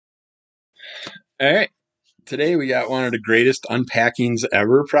All right. Today we got one of the greatest unpackings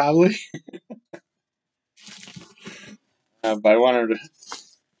ever, probably, by one of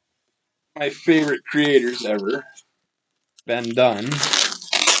my favorite creators ever, Ben Dunn.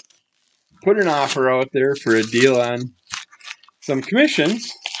 Put an offer out there for a deal on some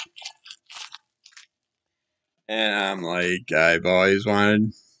commissions. And I'm like, I've always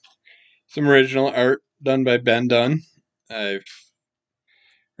wanted some original art done by Ben Dunn. I've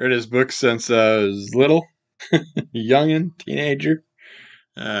read his books since I was little, youngin', teenager.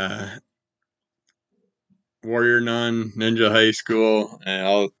 Uh, Warrior Nun, Ninja High School, and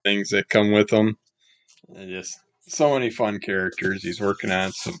all the things that come with them. And just so many fun characters. He's working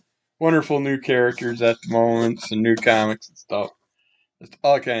on some wonderful new characters at the moment, some new comics and stuff. Just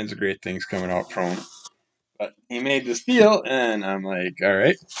all kinds of great things coming out from him. But he made this deal, and I'm like, all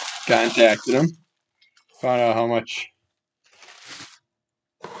right. Contacted him, found out how much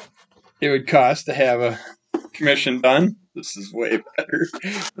it would cost to have a commission done. This is way better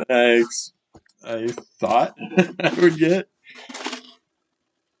than I thought I would get.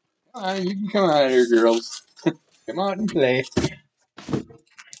 You can come out here, girls. Come out and play.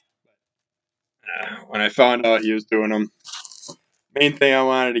 When I found out he was doing them, main thing I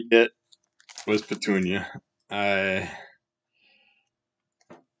wanted to get was Petunia. I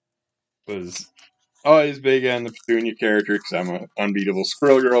was always big on the Petunia character because I'm an Unbeatable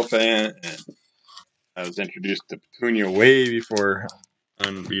Squirrel Girl fan, and I was introduced to Petunia way before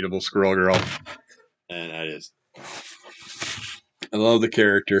Unbeatable Squirrel Girl, and I love the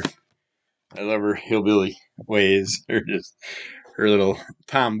character. I love her hillbilly ways, her little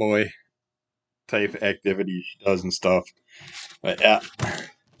tomboy type activity she does and stuff. But yeah,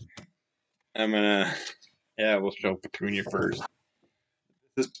 we'll show Petunia first.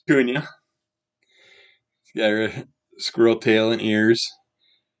 This is Petunia. She's got her squirrel tail and ears.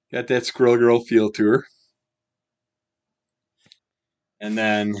 Got that Squirrel Girl feel to her. And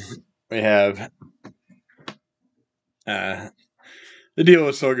then we have the deal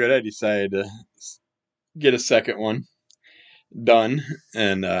was so good I decided to get a second one done,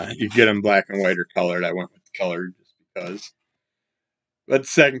 and you get them black and white or colored. I went with colored just because. But the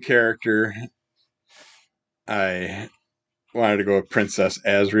second character, I wanted to go with Princess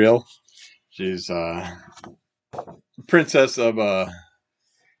Azriel. She's princess of a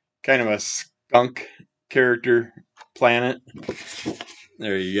kind of a skunk character planet.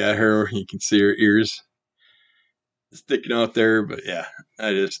 There you got her. You can see her ears sticking out there, but yeah,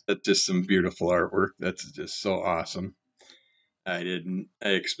 that's just some beautiful artwork. That's just so awesome. I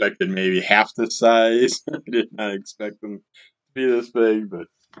expected maybe half the size. I did not expect them to be this big, but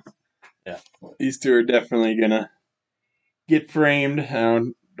yeah, these two are definitely gonna get framed. I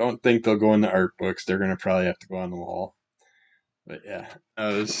don't think they'll go in the art books. They're gonna probably have to go on the wall. But yeah,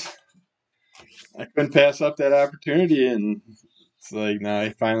 I couldn't pass up that opportunity, and it's like now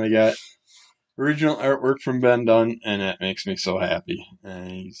I finally got original artwork from Ben Dunn, and that makes me so happy.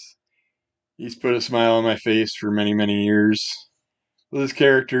 And he's put a smile on my face for many, many years with his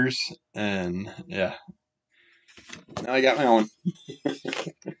characters, and yeah, now I got my own.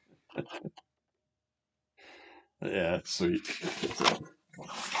 Yeah, it's sweet. So,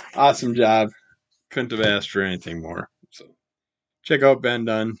 awesome job. Couldn't have asked for anything more. So check out Ben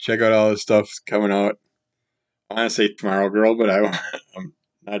Dunn. Check out all his stuff coming out. I want to say Tomorrow Girl, but I'm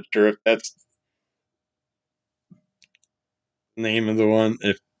not sure if that's the name of the one.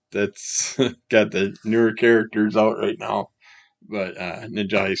 If that's got the newer characters out right now. But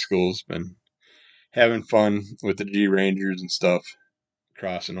Ninja High School's been having fun with the G Rangers and stuff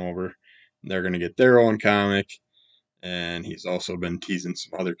crossing over. They're going to get their own comic. And he's also been teasing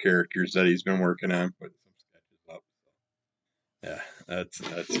some other characters that he's been working on, putting some sketches up. Yeah, that's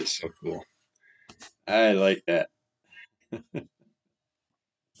just so cool. I like that.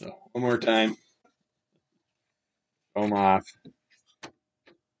 So one more time, show him off.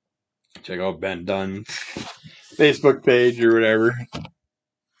 Check out Ben Dunn's Facebook page or whatever.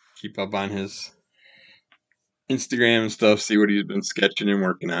 Keep up on his Instagram and stuff. See what he's been sketching and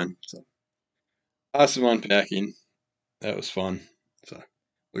working on. So awesome unpacking. That was fun. So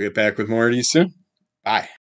we'll get back with more of these soon. Bye.